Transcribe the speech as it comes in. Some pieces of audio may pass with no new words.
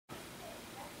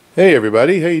Hey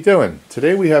everybody, how you doing?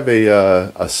 Today we have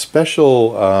a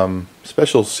special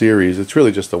series. It's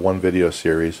really just a one video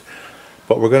series,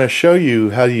 but we're going to show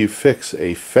you how you fix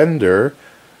a Fender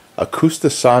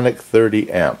Acoustosonic 30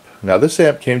 amp. Now this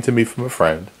amp came to me from a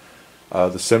friend.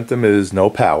 The symptom is no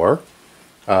power,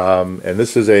 and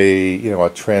this is a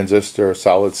transistor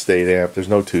solid state amp. There's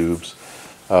no tubes.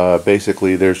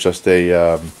 Basically, there's just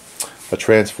a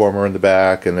transformer in the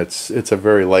back, and it's a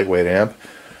very lightweight amp.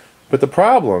 But the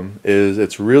problem is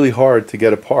it's really hard to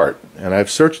get apart, and I've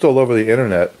searched all over the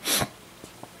internet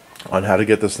on how to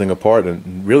get this thing apart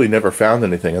and really never found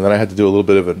anything. And then I had to do a little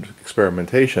bit of an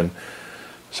experimentation.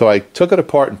 So I took it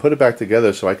apart and put it back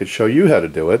together so I could show you how to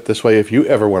do it. This way, if you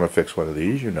ever want to fix one of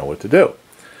these, you know what to do.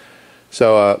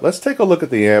 So let's take a look at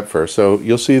the amp first. So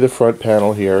you'll see the front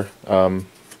panel here.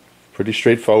 Pretty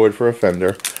straightforward for a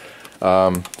Fender.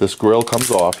 This grill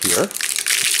comes off here.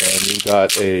 And you've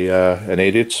got an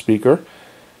 8-inch speaker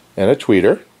and a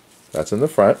tweeter. That's in the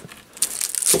front.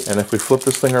 And if we flip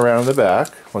this thing around in the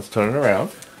back, let's turn it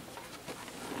around.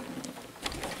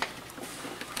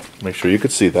 Make sure you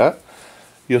can see that.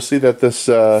 You'll see that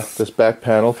this back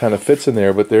panel kind of fits in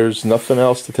there, but there's nothing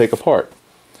else to take apart.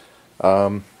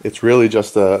 It's really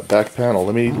just a back panel.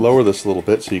 Let me lower this a little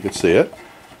bit so you can see it.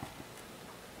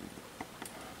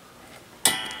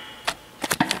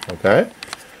 Okay.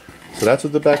 So that's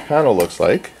what the back panel looks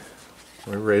like.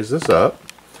 Let me raise this up.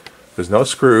 There's no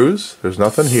screws. There's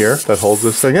nothing here that holds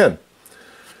this thing in.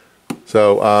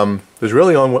 So there's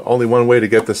really only one way to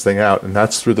get this thing out, and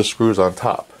that's through the screws on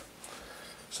top.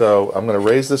 So I'm going to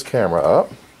raise this camera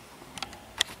up.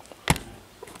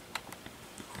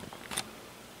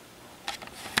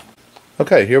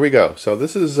 Okay, here we go. So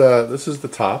this is the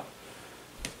top,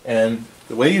 and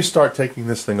the way you start taking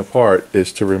this thing apart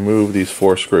is to remove these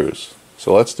 4 screws.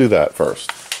 So let's do that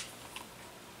first.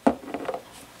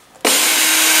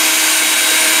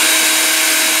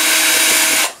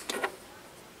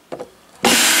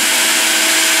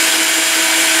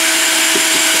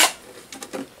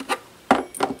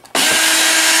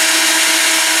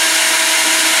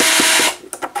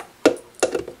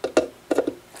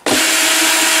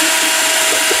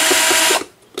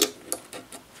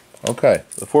 Okay,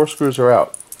 the 4 screws are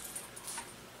out.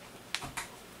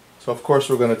 So of course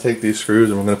we're going to take these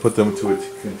screws and we're going to put them into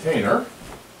a container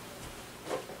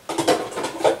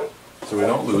so we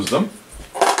don't lose them,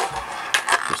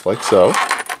 just like so.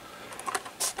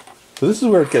 So this is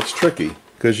where it gets tricky,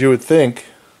 because you would think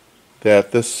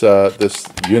that this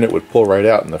unit would pull right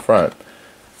out in the front.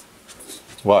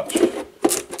 Watch.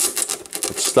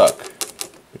 It's stuck.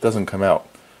 It doesn't come out.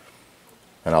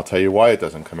 And I'll tell you why it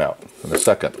doesn't come out in a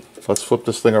second. So let's flip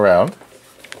this thing around.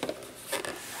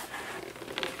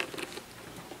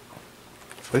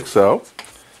 Like so.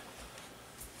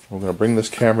 We're going to bring this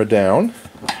camera down.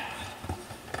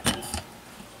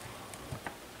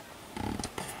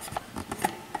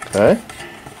 Okay.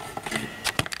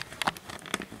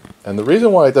 And the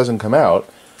reason why it doesn't come out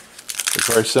is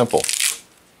very simple.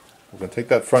 We're going to take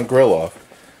that front grill off.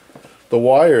 The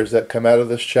wires that come out of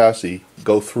this chassis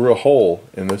go through a hole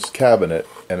in this cabinet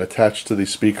and attach to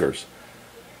these speakers.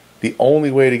 The only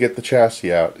way to get the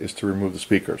chassis out is to remove the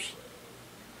speakers.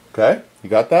 Okay, you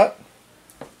got that?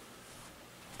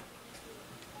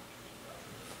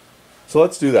 So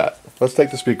let's do that. Let's take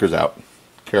the speakers out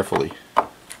carefully.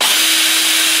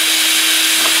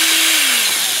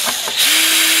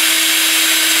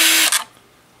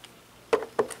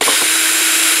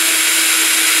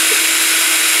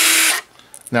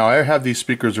 Now I have these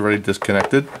speakers already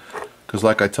disconnected, because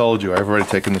like I told you, I've already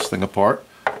taken this thing apart.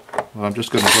 Well, I'm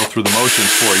just going to go through the motions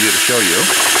for you to show you.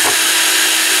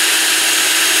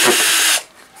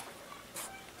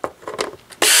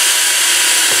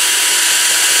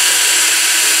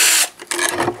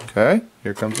 Okay,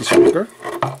 here comes the speaker.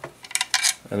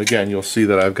 And again, you'll see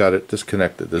that I've got it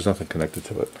disconnected. There's nothing connected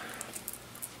to it.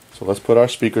 So let's put our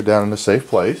speaker down in a safe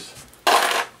place so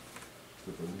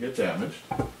it doesn't get damaged.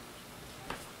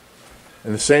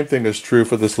 And the same thing is true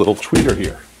for this little tweeter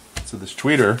here. So this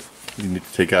tweeter you need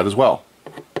to take out as well.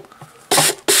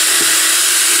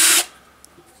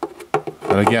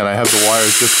 And again, I have the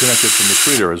wires disconnected from the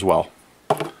tweeter as well.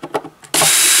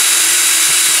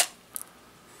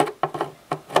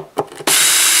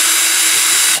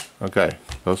 Okay,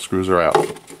 those screws are out.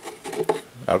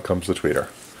 Out comes the tweeter.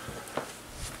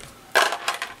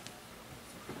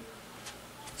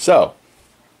 So,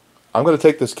 I'm going to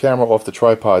take this camera off the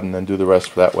tripod and then do the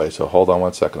rest that way, so hold on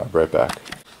one second, I'll be right back.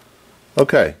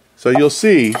 Okay, so you'll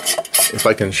see, if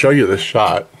I can show you this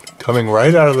shot, coming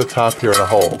right out of the top here in a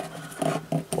hole,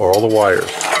 or all the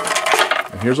wires.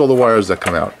 And here's all the wires that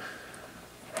come out.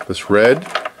 This red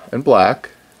and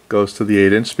black goes to the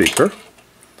 8-inch speaker.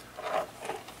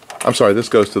 I'm sorry, this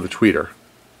goes to the tweeter,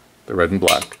 the red and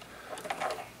black.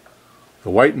 The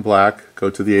white and black go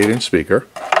to the 8-inch speaker.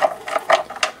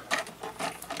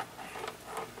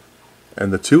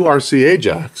 And the 2 RCA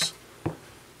jacks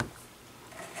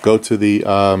go to the,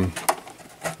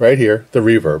 right here, the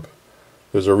reverb.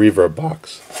 There's a reverb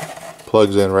box.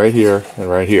 Plugs in right here and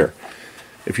right here.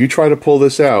 If you try to pull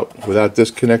this out without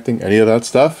disconnecting any of that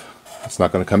stuff, it's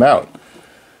not going to come out.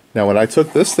 Now when I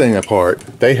took this thing apart,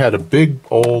 they had a big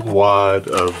old wad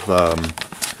of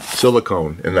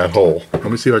silicone in that hole.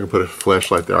 Let me see if I can put a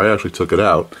flashlight there. I actually took it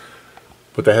out.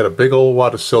 But they had a big old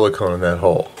wad of silicone in that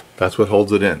hole. That's what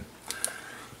holds it in.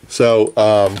 So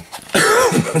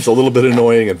it's a little bit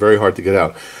annoying and very hard to get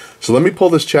out. So let me pull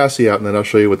this chassis out and then I'll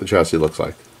show you what the chassis looks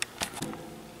like.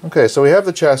 Okay, so we have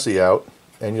the chassis out,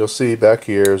 and you'll see back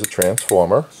here is a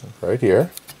transformer right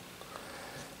here.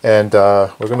 And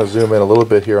we're going to zoom in a little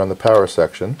bit here on the power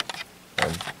section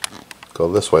and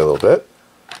go this way a little bit.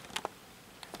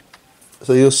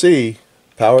 So you'll see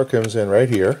power comes in right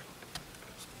here,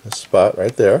 this spot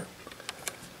right there,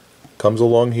 comes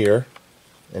along here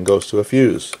and goes to a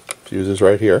fuse. Fuse is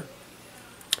right here.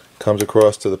 Comes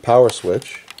across to the power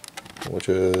switch, which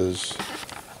is,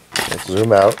 let's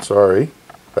zoom out, sorry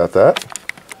about that.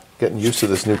 Getting used to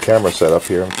this new camera setup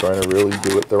here. I'm trying to really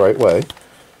do it the right way.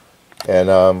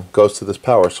 And goes to this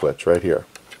power switch right here.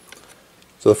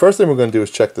 So the first thing we're going to do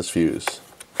is check this fuse.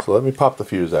 So let me pop the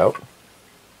fuse out.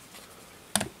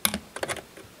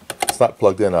 It's not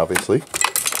plugged in, obviously.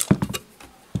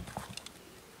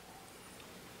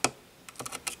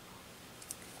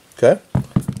 Okay.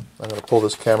 I'm going to pull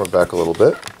this camera back a little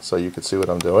bit so you can see what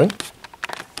I'm doing.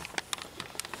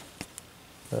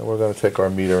 And we're going to take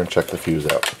our meter and check the fuse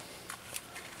out.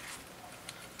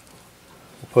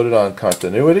 We'll put it on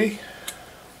continuity.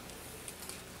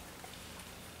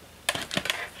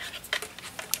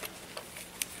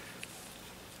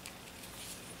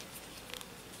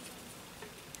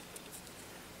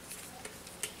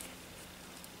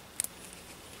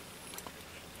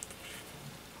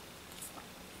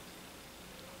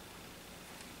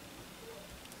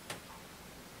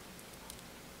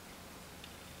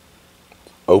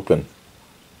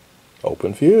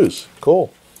 Open fuse.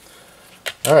 Cool.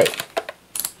 Alright,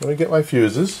 let me get my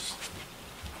fuses.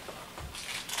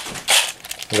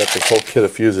 I got this whole kit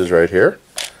of fuses right here.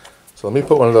 So let me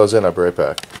put one of those in, I'll be right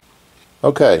back.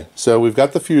 Okay, so we've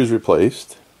got the fuse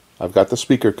replaced. I've got the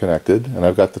speaker connected, and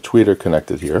I've got the tweeter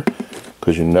connected here,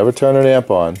 because you never turn an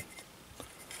amp on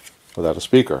without a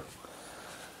speaker.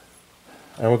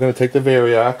 And we're going to take the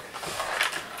Variac,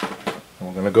 and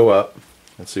we're going to go up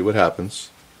and see what happens.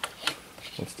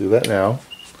 Let's do that now.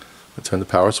 Let's turn the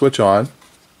power switch on,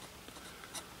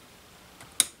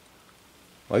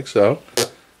 like so.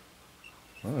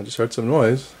 Oh, I just heard some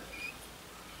noise.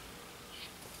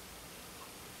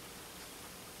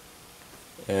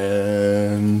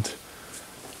 And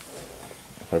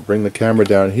if I bring the camera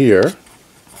down here,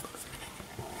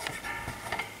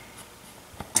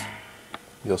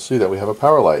 you'll see that we have a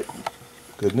power light.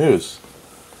 Good news.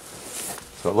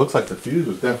 So it looks like the fuse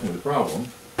was definitely the problem.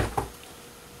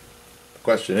 The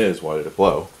question is, why did it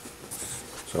blow?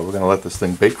 So we're going to let this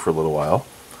thing bake for a little while.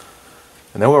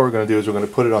 And then what we're going to do is we're going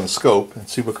to put it on the scope and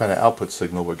see what kind of output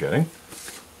signal we're getting.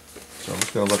 So I'm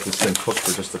just going to let this thing cook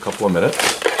for just a couple of minutes.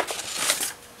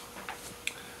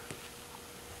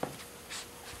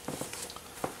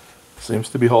 Seems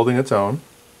to be holding its own.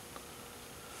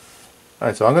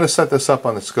 Alright, so I'm going to set this up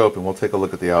on the scope and we'll take a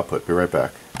look at the output. Be right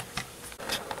back.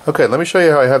 Okay, let me show you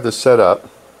how I have this set up.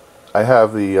 I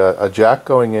have the a jack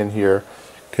going in here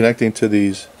connecting to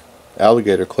these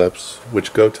alligator clips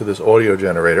which go to this audio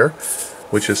generator,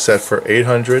 which is set for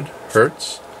 800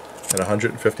 Hertz and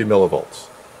 150 millivolts.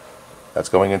 That's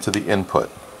going into the input.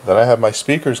 Then I have my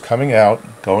speakers coming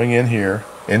out, going in here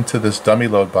into this dummy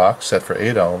load box set for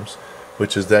 8 ohms,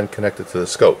 which is then connected to the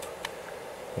scope.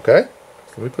 Okay?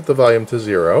 So let me put the volume to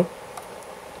 0.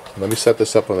 Let me set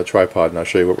this up on the tripod and I'll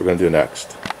show you what we're going to do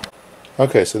next.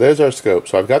 Okay, so there's our scope.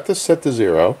 So I've got this set to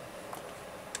 0.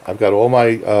 I've got all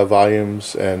my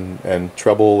volumes and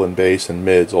treble and bass and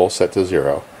mids all set to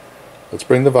 0. Let's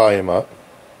bring the volume up.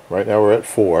 Right now we're at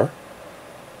 4.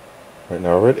 Right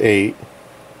now we're at 8.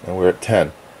 And we're at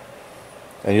 10.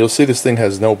 And you'll see this thing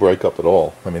has no breakup at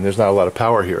all. I mean, there's not a lot of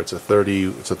power here. It's a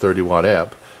 30 watt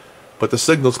amp. But the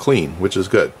signal's clean, which is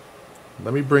good.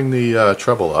 Let me bring the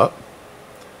treble up.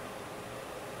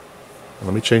 And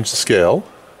let me change the scale.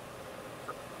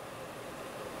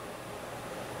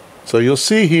 So you'll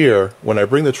see here, when I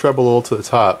bring the treble all to the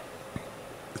top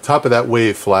of that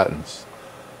wave flattens.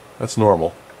 That's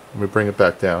normal. Let me bring it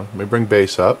back down. Let me bring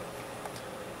bass up.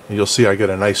 And you'll see I get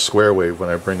a nice square wave when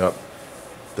I bring up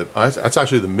the... That's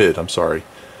actually the mid, I'm sorry.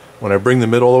 When I bring the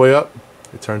mid all the way up,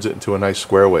 it turns it into a nice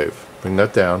square wave. Bring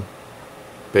that down.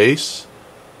 Bass,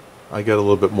 I get a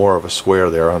little bit more of a square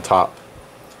there on top.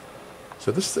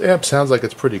 So this amp sounds like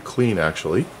it's pretty clean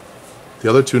actually. The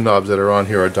other two knobs that are on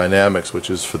here are dynamics, which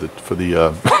is for the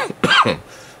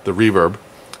the reverb,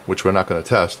 which we're not going to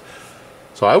test.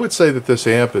 So I would say that this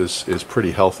amp is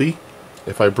pretty healthy.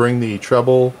 If I bring the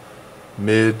treble,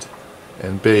 mid,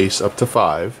 and bass up to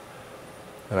 5,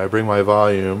 and I bring my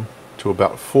volume to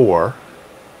about 4,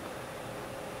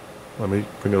 let me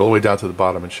bring it all the way down to the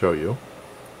bottom and show you.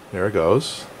 There it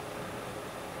goes.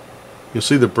 You'll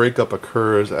see the breakup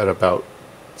occurs at about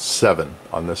 7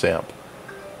 on this amp.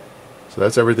 So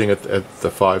that's everything at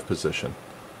the 5 position.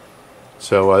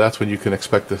 So that's when you can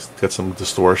expect to get some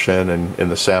distortion in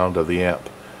the sound of the amp.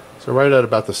 So right at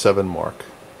about the 7 mark,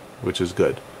 which is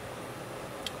good.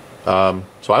 So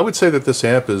I would say that this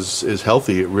amp is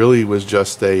healthy. It really was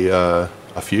just a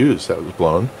fuse that was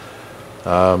blown.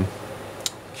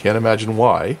 Can't imagine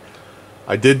why.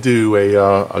 I did do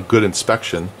a good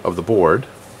inspection of the board,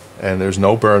 and there's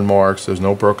no burn marks, there's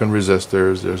no broken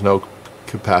resistors, there's no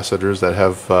capacitors that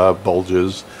have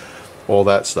bulges, all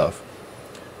that stuff.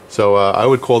 So I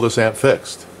would call this amp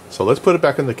fixed. So let's put it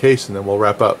back in the case and then we'll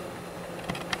wrap up.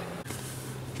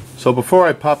 So before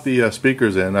I pop the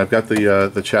speakers in, I've got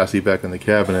the chassis back in the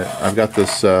cabinet. I've got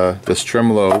this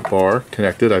tremolo bar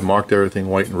connected. I marked everything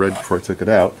white and red before I took it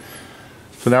out.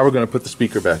 So now we're going to put the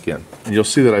speaker back in. And you'll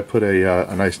see that I put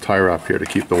a nice tie wrap here to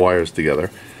keep the wires together.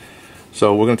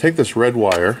 So we're going to take this red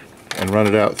wire and run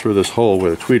it out through this hole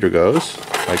where the tweeter goes,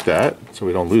 like that, so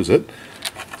we don't lose it.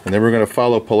 And then we're going to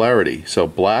follow polarity. So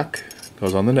black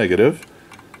goes on the negative,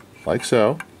 like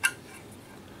so.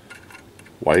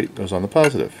 White goes on the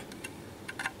positive.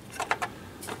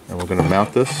 And we're going to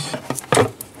mount this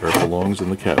where it belongs in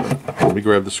the cabinet. Let me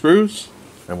grab the screws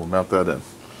and we'll mount that in.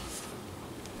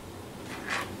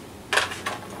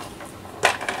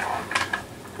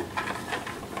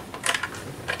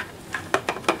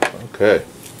 Okay.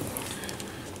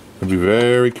 Be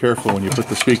very careful when you put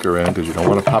the speaker in because you don't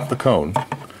want to pop the cone.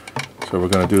 So we're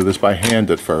going to do this by hand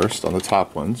at first on the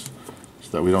top ones so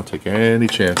that we don't take any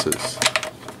chances.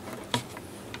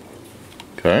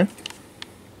 Okay.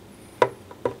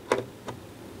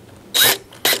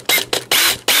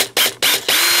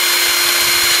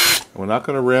 We're not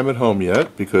going to ram it home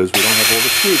yet because we don't have all the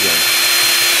screws in.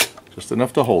 Just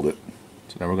enough to hold it.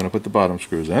 So now we're going to put the bottom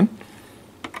screws in.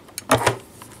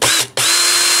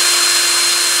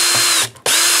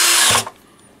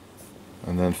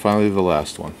 And then finally the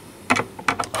last one.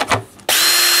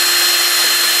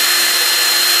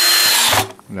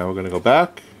 Now we're going to go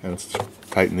back and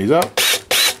tighten these up.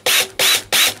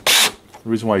 The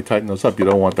reason why you tighten those up, you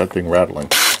don't want that thing rattling.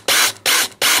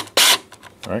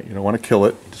 Alright, you don't want to kill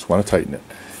it, you just want to tighten it.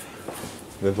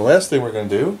 Then the last thing we're going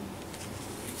to do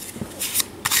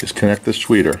is connect this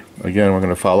tweeter. Again, we're going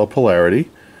to follow polarity.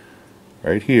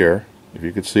 Right here, if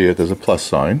you can see it, there's a plus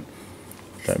sign.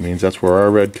 That means that's where our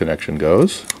red connection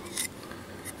goes.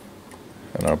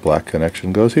 And our black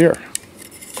connection goes here.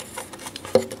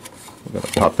 We're going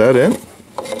to pop that in.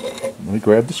 Let me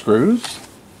grab the screws.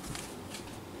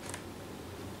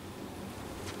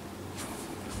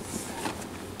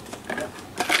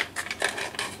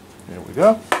 There we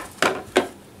go.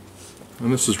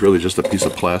 And this is really just a piece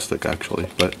of plastic actually,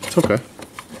 but it's okay.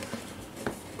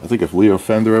 I think if Leo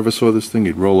Fender ever saw this thing,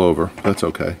 he'd roll over. That's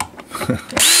okay.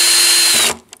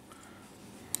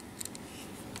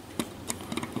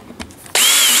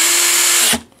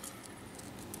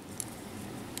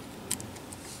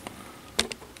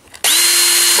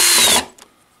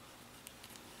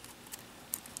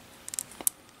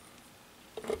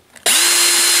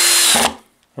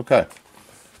 Okay,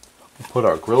 we'll put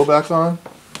our grill back on.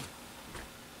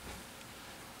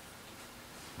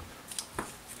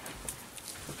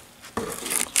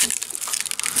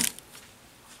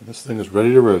 This thing is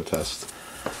ready to road test.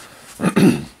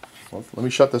 Well, let me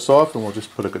shut this off and we'll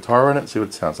just put a guitar in it and see what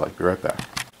it sounds like. Be right back.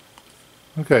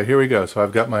 Okay, here we go. So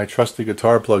I've got my trusty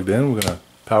guitar plugged in. We're going to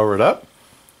power it up.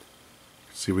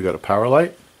 See, we got a power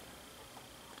light.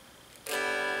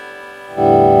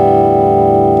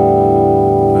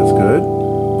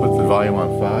 Volume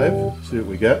on 5, see what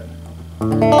we get.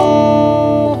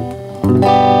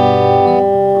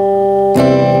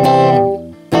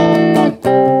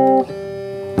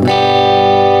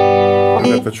 I've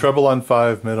got the treble on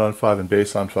 5, mid on 5, and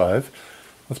bass on 5.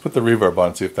 Let's put the reverb on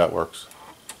and see if that works.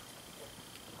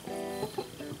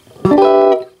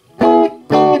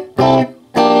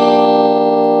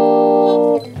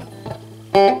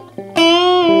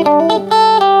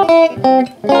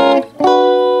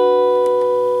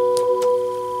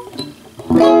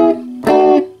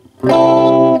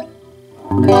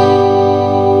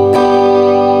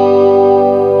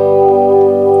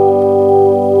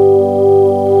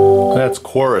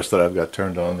 chorus that I've got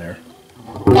turned on there.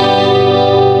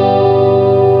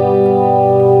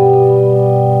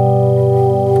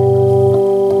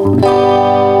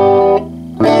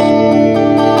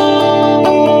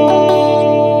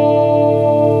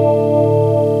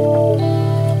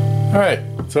 Alright,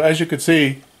 so as you can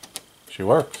see, she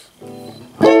works.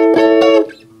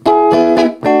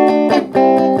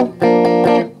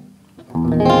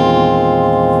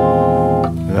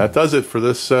 And that does it for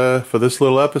this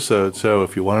little episode. So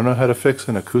if you want to know how to fix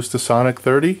an Acoustosonic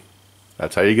 30,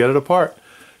 that's how you get it apart.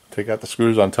 Take out the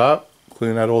screws on top,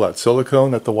 clean out all that silicone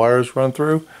that the wires run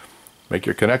through, make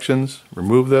your connections,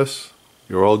 remove this,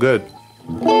 you're all good.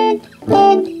 This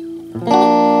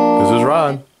is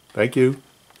Ron. Thank you.